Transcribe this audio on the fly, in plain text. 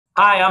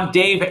Hi, I'm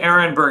Dave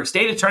Aronberg,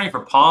 state attorney for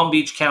Palm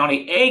Beach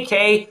County,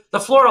 aka the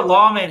Florida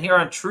lawman here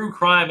on True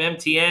Crime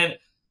MTN.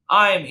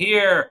 I am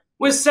here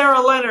with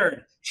Sarah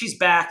Leonard. She's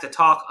back to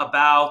talk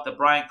about the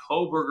Bryan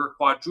Kohberger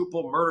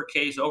quadruple murder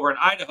case over in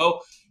Idaho,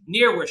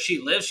 near where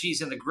she lives.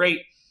 She's in the great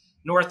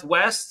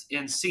Northwest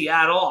in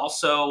Seattle,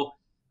 also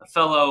a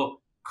fellow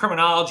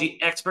criminology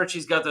expert.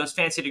 She's got those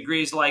fancy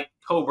degrees like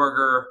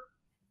Kohberger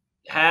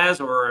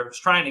has or is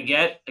trying to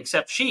get,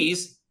 except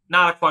she's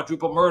not a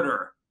quadruple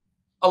murderer.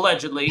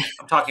 Allegedly.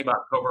 I'm talking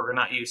about Kohberger,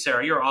 not you,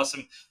 Sarah. You're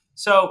awesome.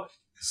 So,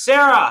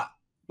 Sarah,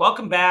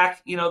 welcome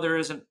back. You know, there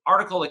is an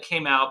article that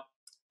came out.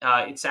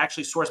 It's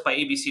actually sourced by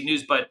ABC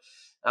News, but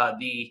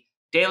the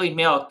Daily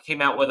Mail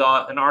came out with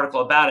an article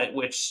about it,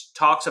 which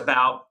talks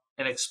about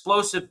an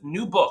explosive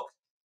new book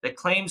that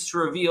claims to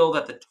reveal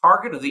that the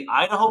target of the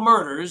Idaho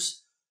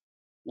murders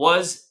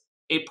was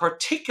a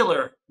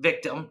particular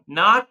victim,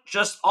 not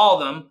just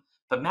all of them,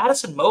 but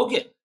Madison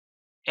Mogen.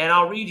 And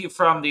I'll read you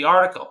from the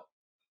article.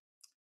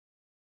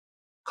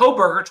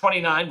 Kohberger,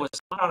 29, was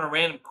not on a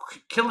random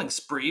killing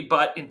spree,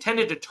 but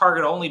intended to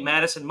target only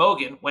Madison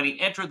Mogen when he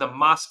entered the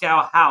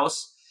Moscow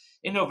house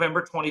in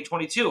November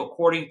 2022,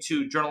 according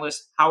to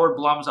journalist Howard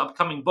Blum's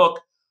upcoming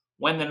book,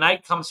 When the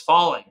Night Comes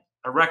Falling,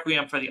 a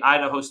requiem for the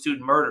Idaho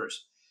student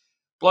murders.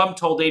 Blum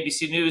told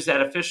ABC News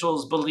that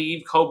officials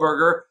believe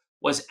Kohberger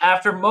was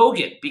after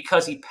Mogen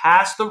because he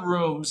passed the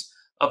rooms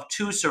of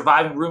two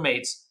surviving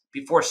roommates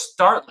before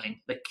starting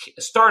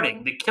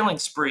the killing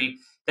spree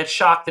that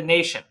shocked the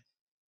nation.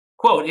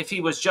 Quote, if he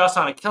was just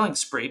on a killing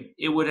spree,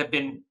 it would have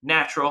been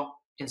natural,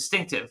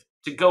 instinctive,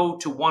 to go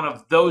to one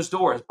of those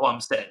doors, Blum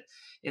said.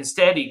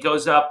 Instead, he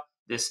goes up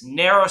this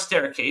narrow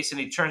staircase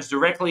and he turns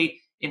directly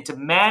into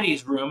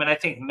Maddie's room, and I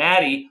think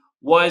Maddie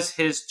was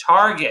his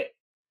target.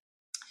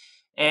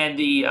 And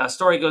the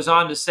story goes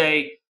on to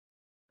say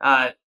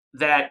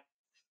that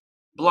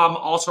Blum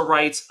also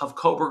writes of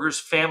Kohberger's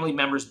family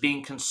members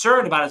being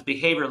concerned about his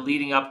behavior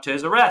leading up to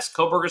his arrest.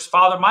 Kohberger's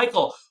father,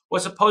 Michael,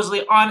 was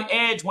supposedly on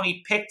edge when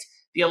he picked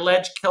the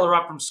alleged killer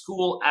up from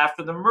school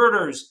after the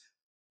murders.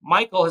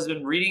 Michael has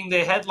been reading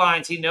the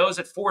headlines. He knows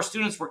that 4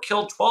 students were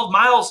killed 12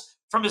 miles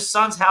from his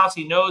son's house.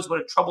 He knows what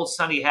a troubled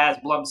son he has,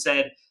 Blum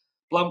said.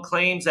 Blum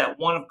claims that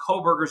one of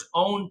Kohberger's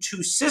own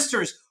 2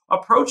 sisters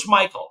approached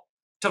Michael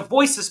to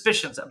voice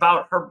suspicions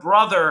about her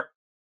brother,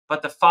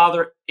 but the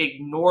father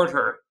ignored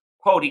her.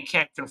 Quote, he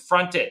can't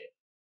confront it.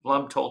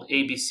 Blum told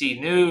ABC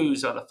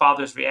News of the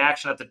father's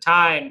reaction at the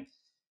time.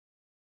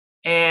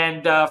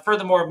 And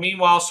furthermore,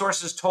 meanwhile,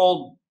 sources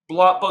told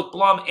both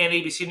Blum and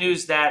ABC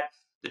News that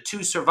the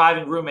 2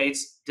 surviving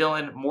roommates,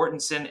 Dylan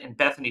Mortensen and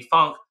Bethany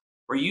Funk,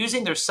 were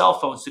using their cell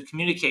phones to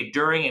communicate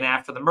during and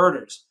after the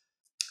murders.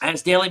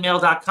 As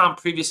DailyMail.com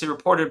previously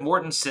reported,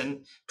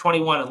 Mortensen,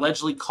 21,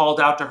 allegedly called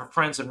out to her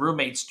friends and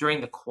roommates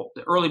during the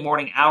early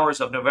morning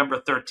hours of November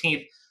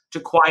 13th to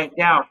quiet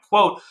down.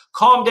 Quote,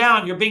 calm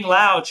down, you're being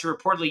loud, she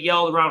reportedly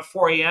yelled around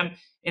 4 a.m.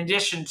 In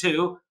addition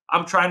to,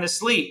 I'm trying to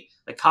sleep.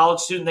 The college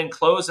student then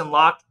closed and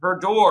locked her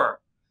door.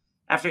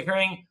 After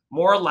hearing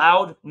more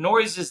loud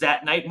noises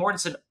that night,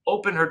 Mortensen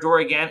opened her door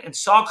again and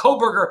saw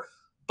Kohberger,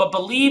 but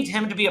believed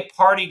him to be a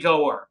party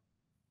goer.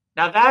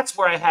 Now, that's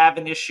where I have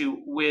an issue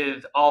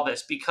with all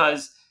this,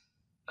 because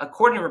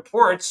according to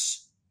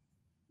reports,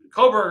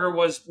 Kohberger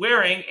was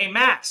wearing a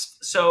mask.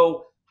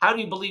 So how do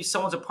you believe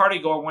someone's a party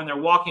goer when they're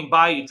walking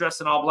by you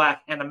dressed in all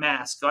black and a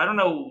mask? So I don't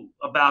know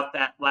about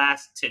that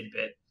last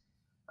tidbit.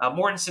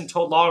 Mortensen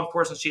told law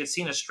enforcement she had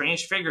seen a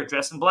strange figure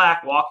dressed in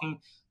black walking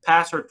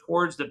past her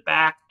towards the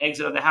back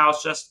exit of the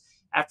house just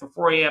after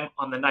 4 a.m.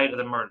 on the night of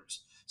the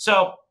murders.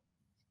 So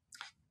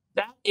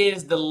that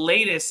is the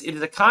latest. It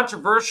is a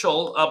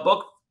controversial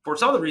book for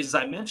some of the reasons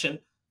I mentioned,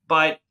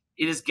 but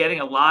it is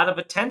getting a lot of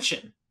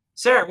attention.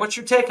 Sarah, what's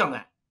your take on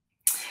that?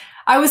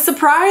 I was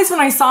surprised when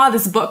I saw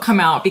this book come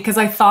out because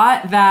I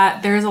thought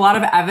that there's a lot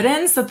of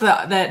evidence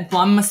that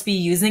Blum must be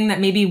using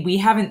that maybe we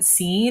haven't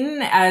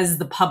seen as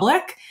the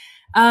public.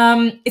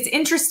 It's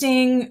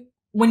interesting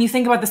when you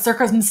think about the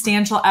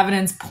circumstantial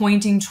evidence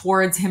pointing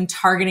towards him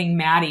targeting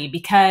Maddie,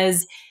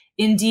 because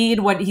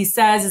indeed what he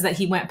says is that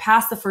he went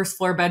past the first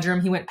floor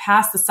bedroom, he went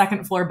past the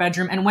second floor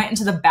bedroom and went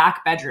into the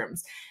back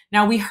bedrooms.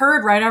 Now we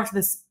heard right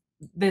after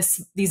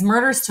these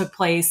murders took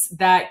place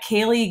that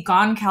Kaylee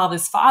Goncalves,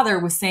 his father,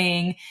 was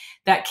saying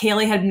that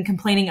Kaylee had been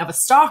complaining of a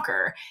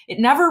stalker. It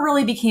never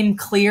really became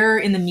clear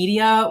in the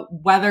media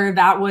whether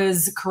that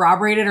was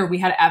corroborated or we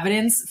had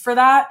evidence for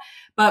that.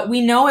 But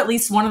we know at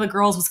least one of the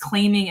girls was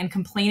claiming and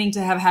complaining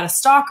to have had a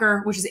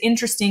stalker, which is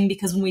interesting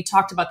because when we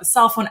talked about the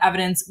cell phone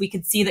evidence, we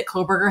could see that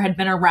Kohberger had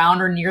been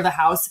around or near the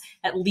house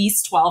at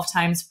least 12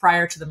 times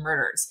prior to the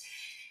murders.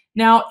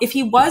 Now, if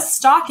he was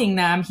stalking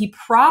them, he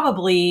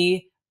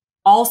probably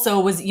also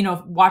was,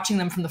 watching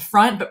them from the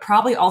front, but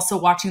probably also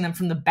watching them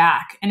from the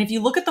back. And if you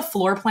look at the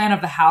floor plan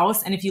of the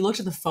house, and if you looked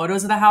at the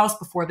photos of the house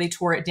before they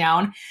tore it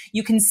down,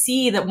 you can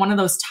see that one of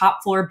those top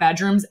floor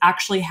bedrooms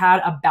actually had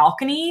a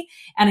balcony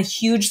and a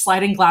huge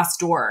sliding glass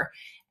door.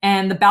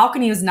 And the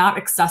balcony was not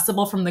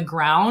accessible from the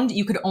ground.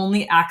 You could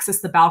only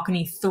access the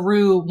balcony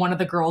through one of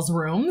the girls'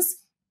 rooms.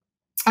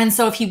 And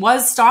so if he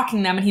was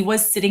stalking them and he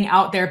was sitting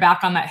out there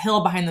back on that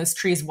hill behind those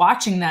trees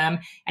watching them,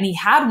 and he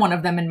had one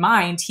of them in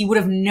mind, he would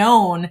have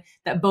known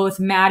that both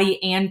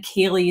Maddie and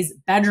Kaylee's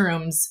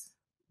bedrooms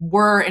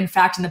were in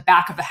fact in the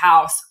back of the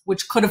house,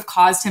 which could have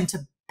caused him to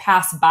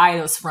pass by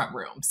those front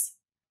rooms.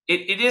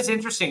 It is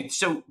interesting.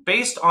 So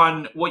based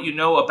on what you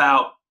know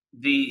about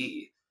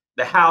the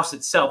house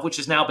itself, which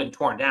has now been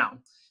torn down,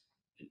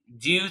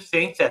 do you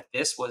think that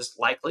this was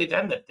likely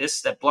then,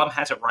 that Blum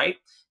has it right,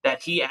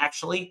 that he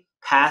actually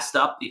passed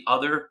up the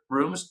other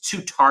rooms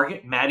to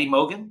target Maddie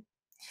Mogen?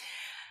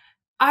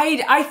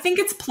 I think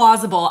it's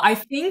plausible. I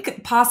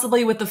think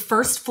possibly with the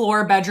first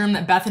floor bedroom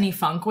that Bethany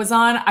Funk was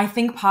on, I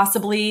think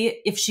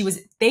possibly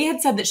they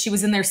had said that she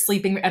was in there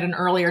sleeping at an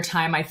earlier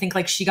time. I think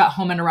like she got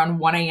home at around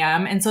 1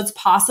 a.m. And so it's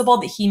possible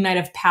that he might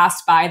have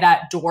passed by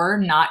that door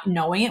not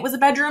knowing it was a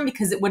bedroom,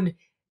 because it would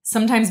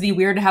sometimes be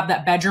weird to have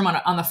that bedroom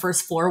on the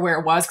first floor where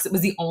it was, because it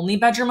was the only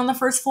bedroom on the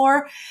first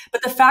floor.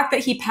 But the fact that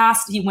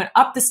he went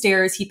up the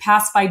stairs, he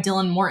passed by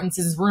Dylan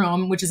Morton's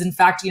room, which is in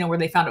fact, where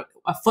they found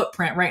a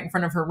footprint right in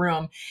front of her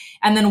room,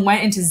 and then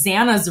went into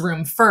Xana's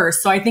room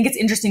first. So I think it's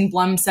interesting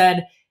Blum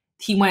said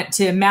he went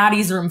to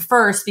Maddie's room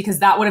first, because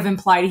that would have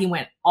implied he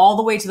went all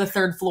the way to the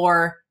third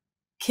floor,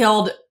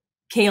 killed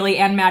Kaylee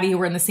and Maddie, who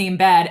were in the same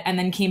bed, and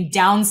then came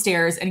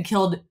downstairs and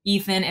killed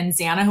Ethan and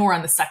Xana, who were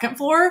on the second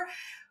floor.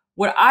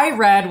 What I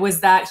read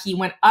was that he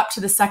went up to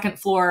the second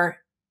floor,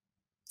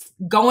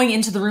 going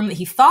into the room that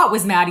he thought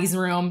was Maddie's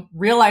room,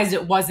 realized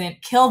it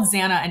wasn't, killed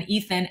Xana and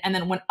Ethan, and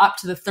then went up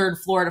to the third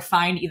floor to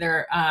find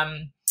either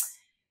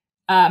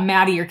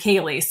Maddie or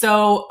Kaylee.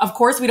 So, of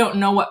course, we don't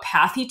know what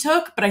path he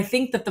took, but I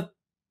think that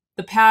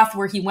the path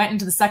where he went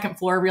into the second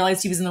floor,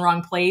 realized he was in the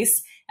wrong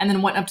place, and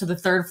then went up to the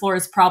third floor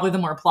is probably the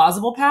more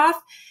plausible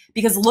path,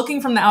 because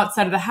looking from the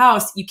outside of the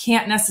house, you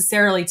can't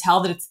necessarily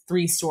tell that it's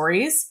 3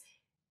 stories.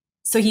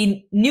 So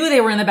he knew they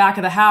were in the back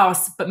of the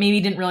house, but maybe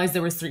didn't realize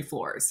there was 3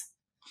 floors.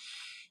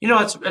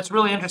 It's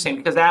really interesting,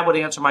 because that would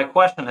answer my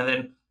question. And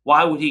then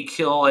why would he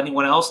kill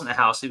anyone else in the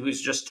house? He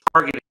was just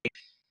targeting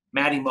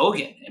Maddie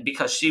Mogen, and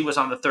because she was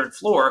on the third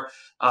floor.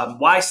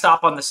 Why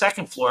stop on the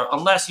second floor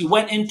unless you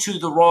went into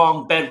the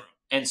wrong bedroom?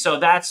 And so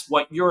that's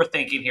what you're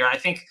thinking here. I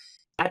think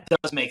that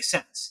does make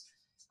sense.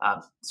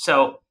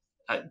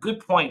 Good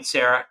point,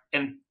 Sarah.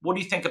 And what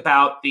do you think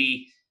about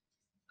the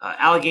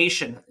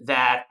allegation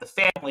that the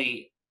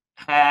family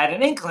had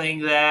an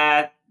inkling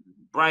that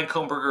Bryan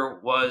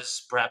Kohberger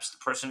was perhaps the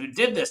person who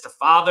did this? The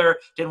father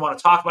didn't want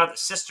to talk about it. The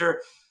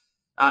sister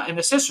and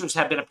the sisters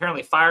have been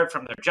apparently fired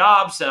from their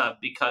jobs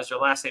because their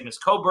last name is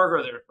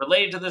Kohberger. They're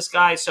related to this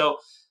guy. So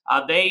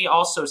they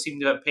also seem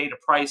to have paid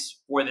a price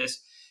for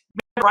this.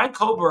 Bryan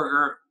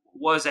Kohberger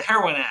was a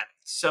heroin addict.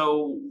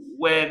 So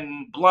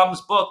when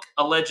Blum's book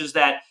alleges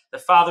that the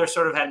father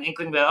sort of had an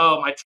inkling that,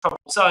 my troubled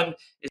son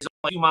is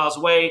only a few miles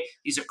away,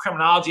 he's a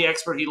criminology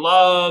expert, he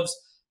loves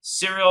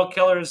serial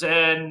killers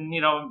and,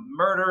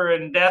 murder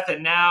and death,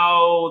 and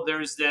now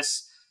there's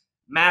this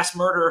mass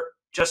murder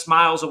just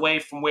miles away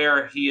from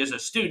where he is a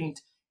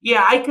student.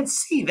 Yeah, I could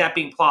see that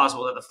being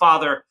plausible, that the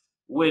father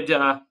would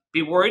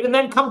be worried and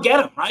then come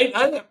get him, right?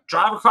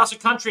 Drive across the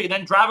country, and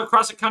then drive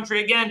across the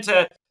country again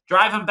to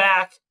drive him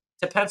back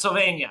to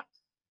Pennsylvania.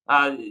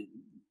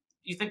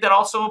 You think that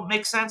also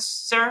makes sense,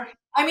 Sarah?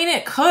 I mean,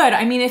 it could.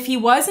 I mean, if he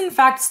was in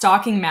fact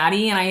stalking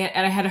Maddie, and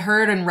I had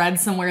heard and read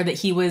somewhere that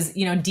he was,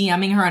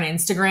 DMing her on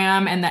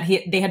Instagram, and that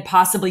he had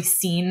possibly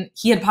seen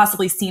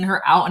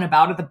her out and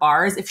about at the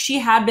bars. If she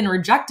had been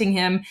rejecting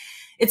him,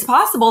 it's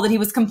possible that he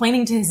was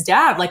complaining to his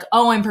dad, like,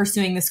 I'm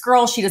pursuing this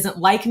girl, she doesn't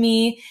like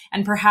me.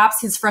 And perhaps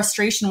his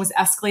frustration was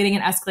escalating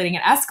and escalating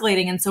and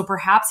escalating. And so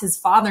perhaps his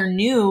father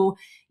knew,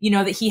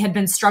 that he had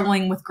been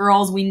struggling with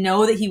girls. We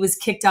know that he was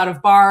kicked out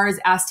of bars,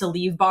 asked to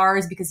leave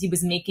bars because he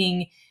was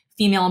making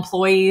female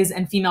employees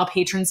and female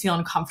patrons feel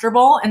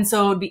uncomfortable. And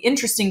so it'd be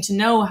interesting to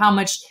know how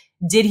much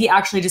did he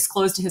actually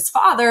disclose to his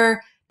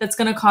father that's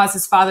going to cause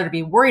his father to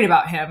be worried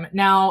about him.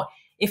 Now,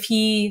 if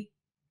you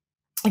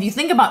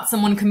think about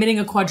someone committing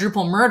a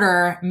quadruple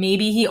murder,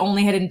 maybe he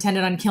only had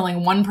intended on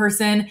killing one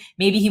person.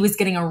 Maybe he was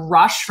getting a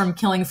rush from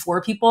killing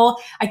 4 people.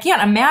 I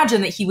can't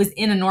imagine that he was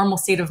in a normal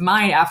state of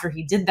mind after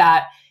he did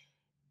that.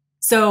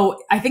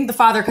 So I think the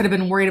father could have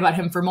been worried about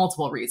him for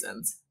multiple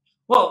reasons.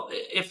 Well,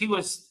 if he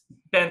was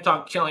bent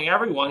on killing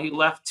everyone, he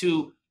left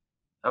 2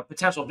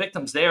 potential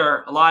victims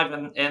there alive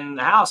in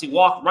the house. He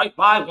walked right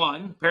by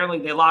one. Apparently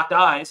they locked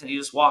eyes and he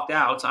just walked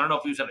out. So I don't know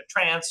if he was in a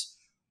trance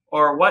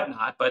or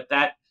whatnot, but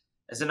that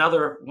is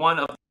another one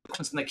of the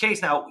questions in the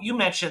case. Now, you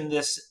mentioned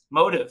this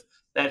motive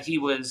that he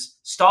was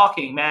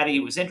stalking Maddie. He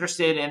was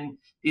interested in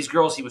these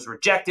girls. He was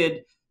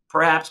rejected,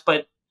 perhaps,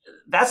 but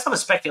that's not a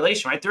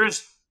speculation, right? There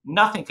is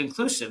nothing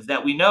conclusive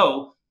that we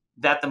know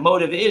that the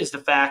motive is the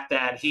fact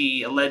that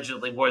he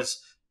allegedly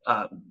was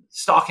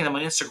stalking them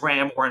on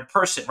Instagram or in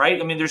person, right?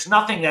 I mean, there's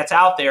nothing that's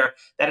out there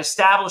that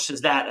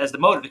establishes that as the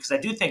motive, because I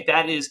do think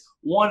that is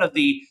one of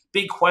the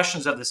big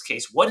questions of this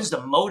case. What is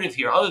the motive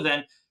here, other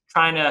than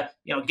trying to,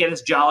 get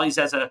his jollies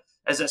as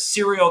a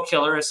serial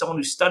killer, as someone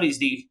who studies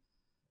the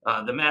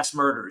mass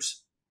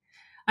murders?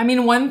 I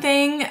mean, one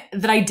thing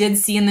that I did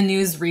see in the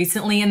news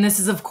recently, and this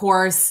is, of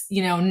course,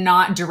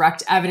 not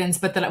direct evidence,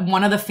 but that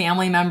one of the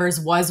family members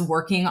was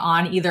working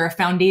on either a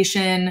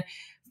foundation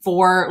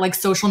for like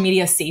social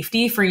media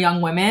safety for young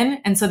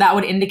women. And so that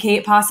would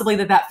indicate possibly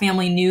that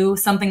family knew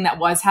something that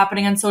was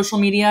happening on social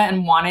media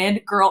and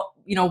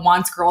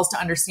wants girls to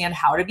understand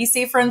how to be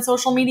safer in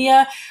social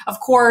media. Of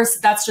course,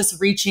 that's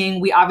just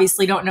reaching. We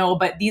obviously don't know,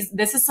 but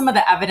this is some of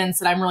the evidence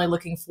that I'm really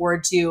looking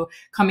forward to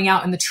coming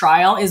out in the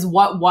trial is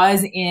what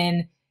was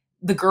in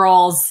the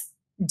girl's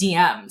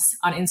DMs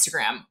on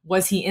Instagram.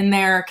 Was he in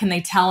there? Can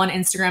they tell on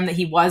Instagram that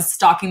he was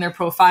stalking their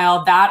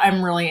profile? That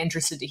I'm really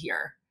interested to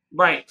hear.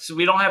 Right. So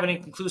we don't have any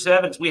conclusive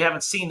evidence. We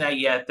haven't seen that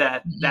yet,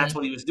 that's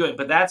what he was doing.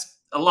 But that's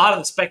a lot of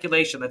the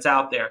speculation that's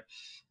out there.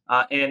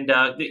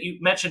 You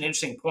mentioned an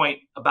interesting point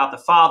about the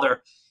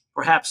father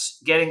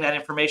perhaps getting that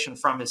information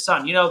from his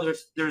son.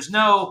 There's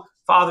no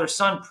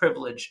father-son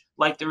privilege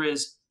like there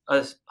is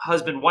a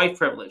husband-wife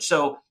privilege.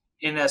 So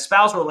in a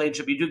spousal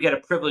relationship, you do get a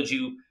privilege.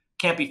 You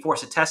can't be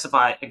forced to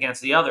testify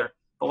against the other.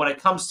 But when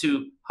it comes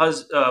to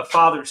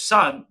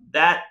father-son,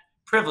 that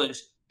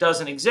privilege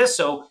doesn't exist.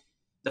 So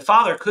the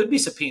father could be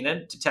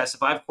subpoenaed to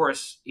testify. Of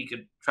course, he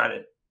could try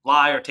to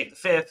lie or take the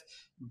fifth,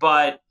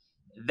 but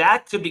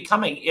that could be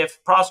coming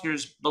if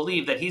prosecutors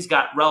believe that he's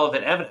got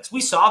relevant evidence.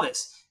 We saw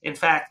this, in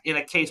fact, in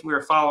a case we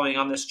were following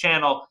on this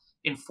channel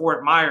in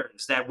Fort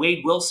Myers, that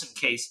Wade Wilson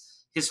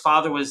case. His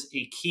father was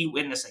a key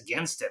witness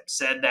against him,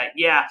 said that,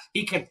 yeah,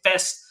 he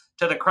confessed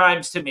to the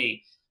crimes to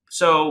me.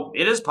 So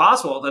it is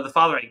possible that the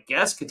father, I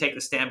guess, could take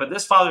the stand, but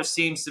this father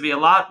seems to be a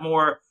lot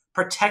more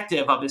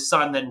protective of his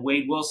son than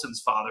Wade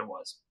Wilson's father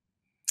was.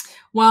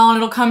 Well, and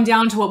it'll come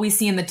down to what we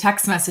see in the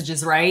text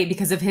messages, right?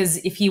 Because if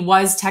he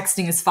was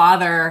texting his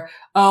father,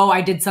 oh,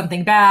 I did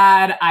something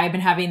bad, I've been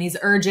having these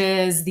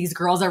urges, these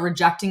girls are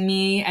rejecting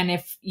me. And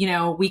if,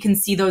 we can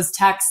see those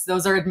texts,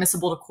 those are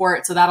admissible to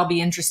court. So that'll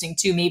be interesting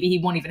too. Maybe he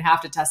won't even have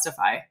to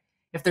testify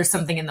if there's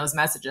something in those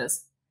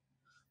messages.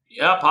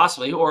 Yeah,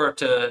 possibly. Or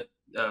to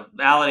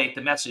validate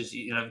the message,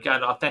 you've got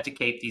to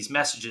authenticate these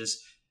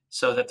messages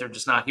so that they're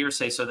just not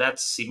hearsay. So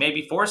he may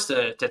be forced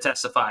to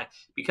testify.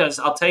 Because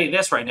I'll tell you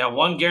this right now,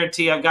 one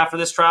guarantee I've got for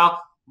this trial,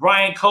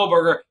 Bryan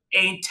Kohberger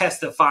ain't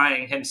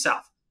testifying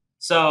himself.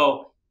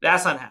 So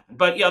that's not happening.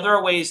 But yeah, there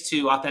are ways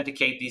to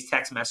authenticate these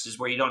text messages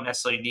where you don't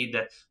necessarily need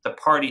the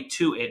party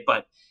to it,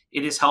 but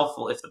it is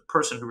helpful if the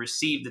person who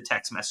received the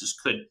text message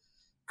could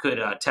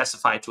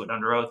testify to it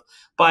under oath.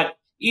 But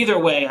either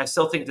way, I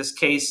still think this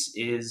case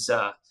is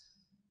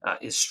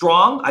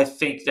strong. I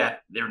think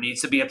that there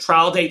needs to be a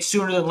trial date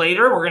sooner than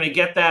later. We're going to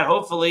get that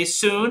hopefully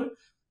soon.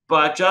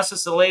 But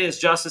justice delayed is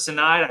justice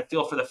denied. I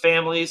feel for the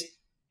families,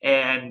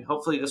 and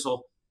hopefully this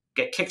will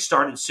get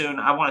kickstarted soon.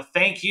 I want to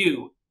thank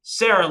you,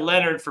 Sarah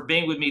Leonard, for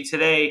being with me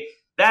today.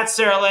 That's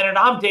Sarah Leonard.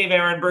 I'm Dave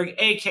Aronberg,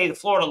 a.k.a. the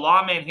Florida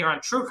Lawman here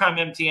on True Crime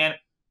MTN.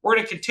 We're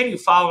going to continue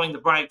following the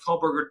Bryan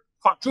Kohberger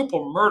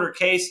quadruple murder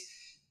case.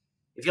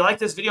 If you like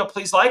this video,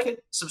 please like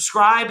it,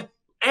 subscribe,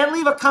 and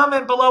leave a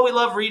comment below. We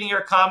love reading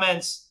your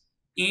comments.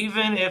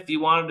 Even if you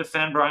want to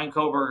defend Bryan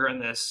Kohberger in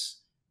this,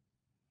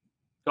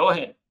 go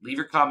ahead, leave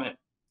your comment,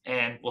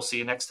 and we'll see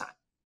you next time.